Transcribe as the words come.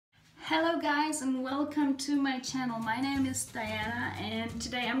Hello guys and welcome to my channel. My name is Dajana and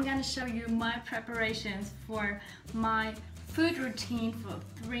today I'm gonna show you my preparations for my food routine for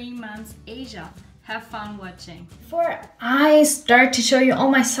 3 months Asia. Have fun watching. Before I start to show you all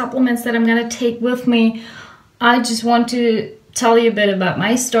my supplements that I'm gonna take with me, I just want to tell you a bit about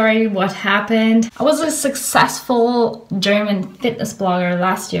my story, what happened. I was a successful German fitness blogger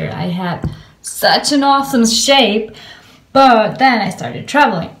last year. I had such an awesome shape, but then I started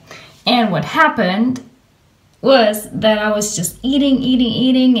traveling. And what happened was that I was just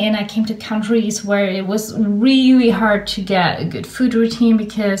eating, and I came to countries where it was really hard to get a good food routine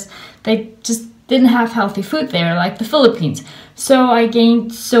because they just didn't have healthy food there, like the Philippines. So I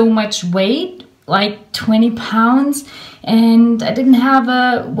gained so much weight, like 20 pounds, and I didn't have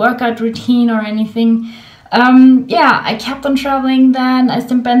a workout routine or anything. Yeah, I kept on traveling then. I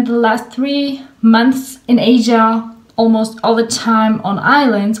spent the last 3 months in Asia, almost all the time on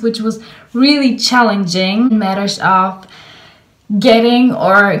islands, which was really challenging in matters of getting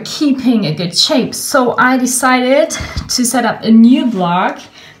or keeping a good shape. So I decided to set up a new blog,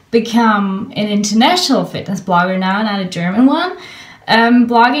 become an international fitness blogger now, not a German one.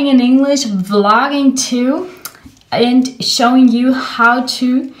 Blogging in English, vlogging too, and showing you how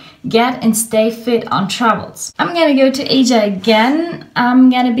to get and stay fit on travels. I'm gonna go to Asia again. I'm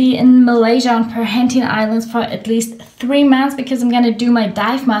gonna be in Malaysia on Perhentian Islands for at least 3 months because I'm gonna do my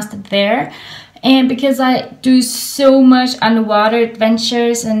dive master there. And because I do so much underwater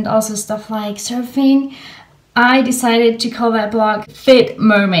adventures and also stuff like surfing, I decided to call that blog Fit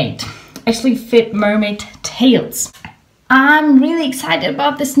Mermaid. Actually, Fit Mermaid Tales. I'm really excited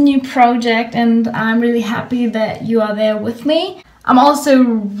about this new project and I'm really happy that you are there with me. I'm also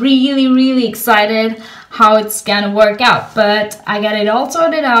really excited how it's gonna work out, but I got it all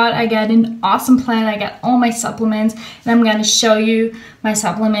sorted out. I got an awesome plan. I got all my supplements and I'm gonna show you my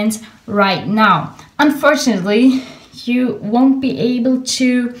supplements right now. Unfortunately, you won't be able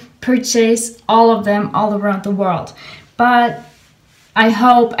to purchase all of them all around the world, but I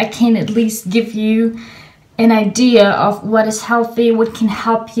hope I can at least give you an idea of what is healthy, what can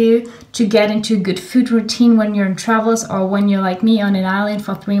help you to get into a good food routine when you're in travels or when you're like me on an island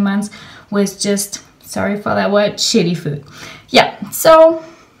for 3 months with just, sorry for that word, shitty food. Yeah, so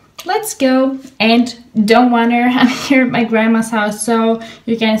let's go. And don't wonder, I'm here at my grandma's house, so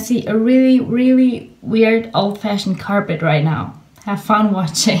you can see a really weird old-fashioned carpet right now. Have fun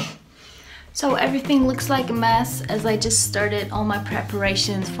watching. So everything looks like a mess as I just started all my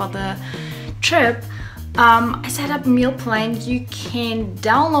preparations for the trip. I set up a meal plan. You can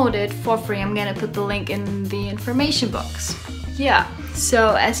download it for free. I'm gonna put the link in the information box. Yeah,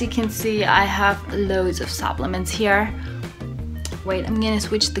 so as you can see, I have loads of supplements here. Wait, I'm gonna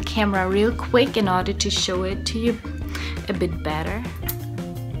switch the camera real quick in order to show it to you a bit better.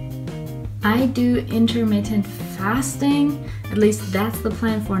 I do intermittent fasting, at least that's the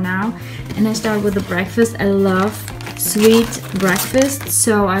plan for now. And I start with the breakfast. I love sweet breakfast,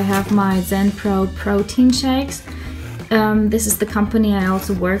 so I have my Zen Pro protein shakes. This is the company I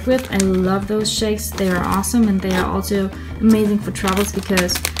also work with. I love those shakes. They are awesome and they are also amazing for travels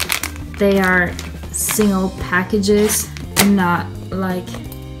because they are single packages and not like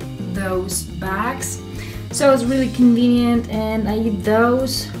those bags. So it's really convenient and I eat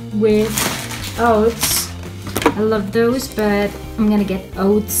those with oats. I love those, but I'm gonna get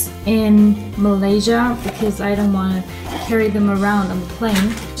oats in Malaysia because I don't want to carry them around on the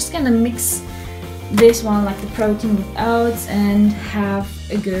plane. Just gonna mix this one, like the protein, with oats and have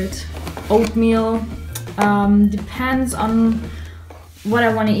a good oatmeal. Depends on what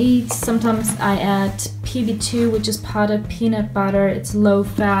I want to eat. Sometimes I add PB2, which is powdered peanut butter. It's low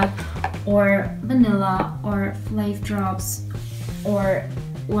fat, or vanilla, or flavor drops, or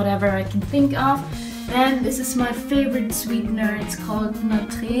whatever I can think of. Then this is my favorite sweetener. It's called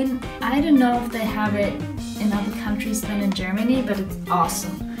Natrin. I don't know if they have it in other countries than in Germany, but it's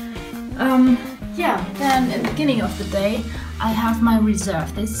awesome. Yeah, then at the beginning of the day, I have my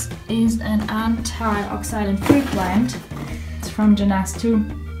reserve. This is an antioxidant fruit blend. It's from Dajana too.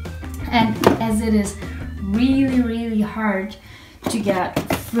 And as it is really hard to get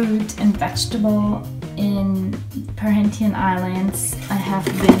fruit and vegetable in Perhentian Islands, I have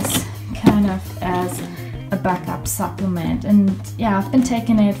this kind of as a backup supplement, and yeah, I've been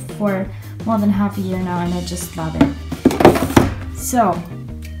taking it for more than half a year now and I just love it. So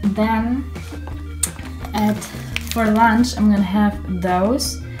then for lunch I'm gonna have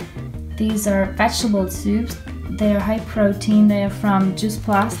those. These are vegetable soups. They are high protein. They are from Juice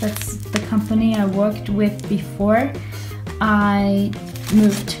Plus. That's the company I worked with before I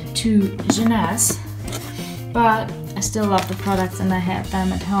moved to Jeunesse, but I still love the products and I have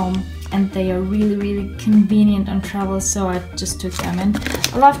them at home, and they are really convenient on travel, so I just took them in.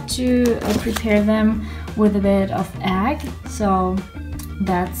 I love to prepare them with a bit of egg, so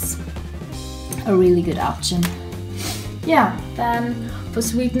that's a really good option. Yeah, then for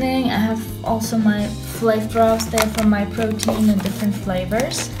sweetening I have also my flavor drops there for my protein and different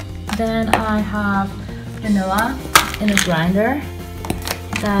flavors. Then I have vanilla in a grinder.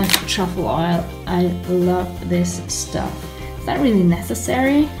 Then truffle oil. I love this stuff. It's not really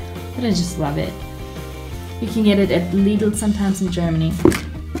necessary, but I just love it. You can get it at Lidl sometimes in Germany.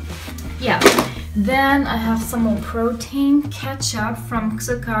 Yeah. Then I have some more protein ketchup from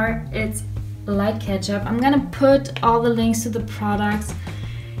Zucker. It's light ketchup. I'm gonna put all the links to the products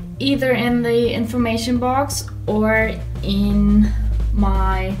either in the information box or in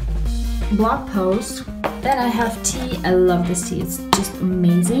my blog post. Then I have tea. I love this tea. It's just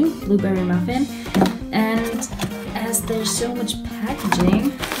amazing. Blueberry muffin. And as there's so much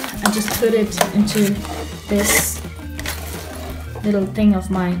packaging, I just put it into this little thing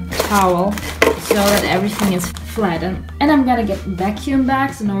of my towel so that everything is flat. And I'm gonna get vacuum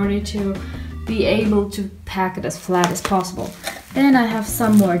bags in order to be able to pack it as flat as possible. Then I have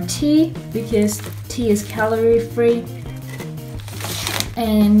some more tea because tea is calorie free.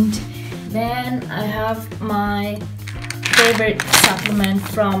 And then I have my favorite supplement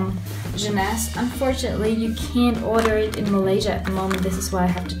from Dajana. Unfortunately, you can't order it in Malaysia at the moment. This is why I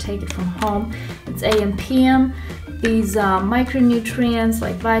have to take it from home. It's AM PM. These micronutrients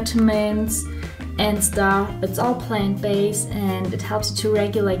like vitamins and stuff. It's all plant-based and it helps you to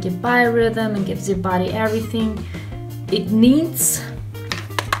regulate your biorhythm and gives your body everything it needs.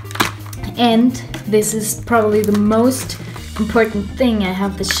 And this is probably the most important thing. I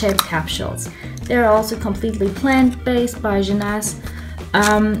have the shake capsules. They're also completely plant-based by Dajana,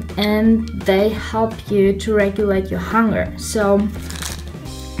 and they help you to regulate your hunger. So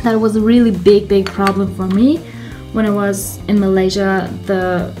that was a really big problem for me when I was in Malaysia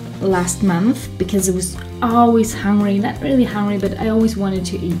the last month, because I was always hungry, not really hungry, but I always wanted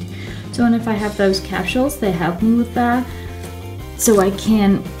to eat. So and if I have those capsules, they help me with that, so I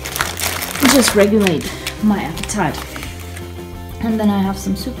can just regulate my appetite. And then I have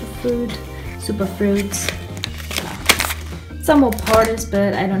some superfruits, some more powders,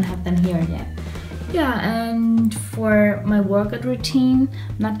 but I don't have them here yet. Yeah, and for my workout routine,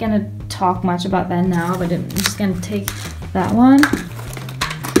 I'm not gonna talk much about that now, but I'm just gonna take that one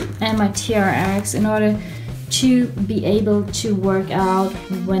and my TRX in order to be able to work out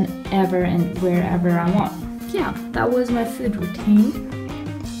whenever and wherever I want. Yeah, that was my food routine.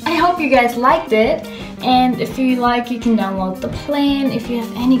 I hope you guys liked it, and if you like, you can download the plan. If you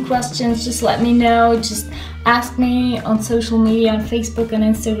have any questions, just let me know. Just ask me on social media, on Facebook and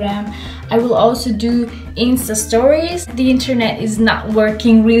Instagram. I will also do Insta stories. The internet is not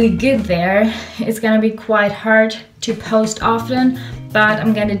working really good there. It's gonna be quite hard to post often, but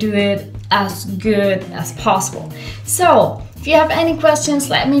I'm gonna do it as good as possible. So if you have any questions,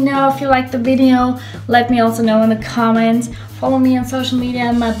 let me know. If you like the video, let me also know in the comments. Follow me on social media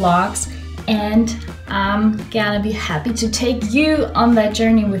and my blogs, and I'm gonna be happy to take you on that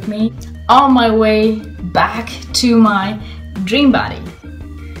journey with me on my way back to my dream body.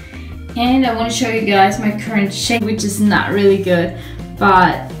 And I want to show you guys my current shape, which is not really good,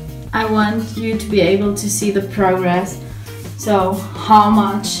 but I want you to be able to see the progress. So how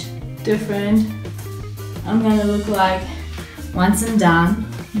much different I'm gonna look like once I'm done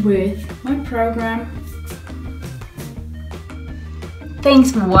with my program.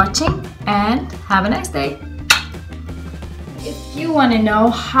 Thanks for watching and have a nice day. If you want to know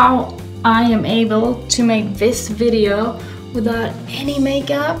how I am able to make this video without any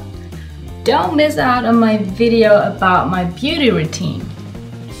makeup, don't miss out on my video about my beauty routine.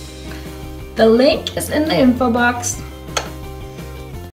 The link is in the info box.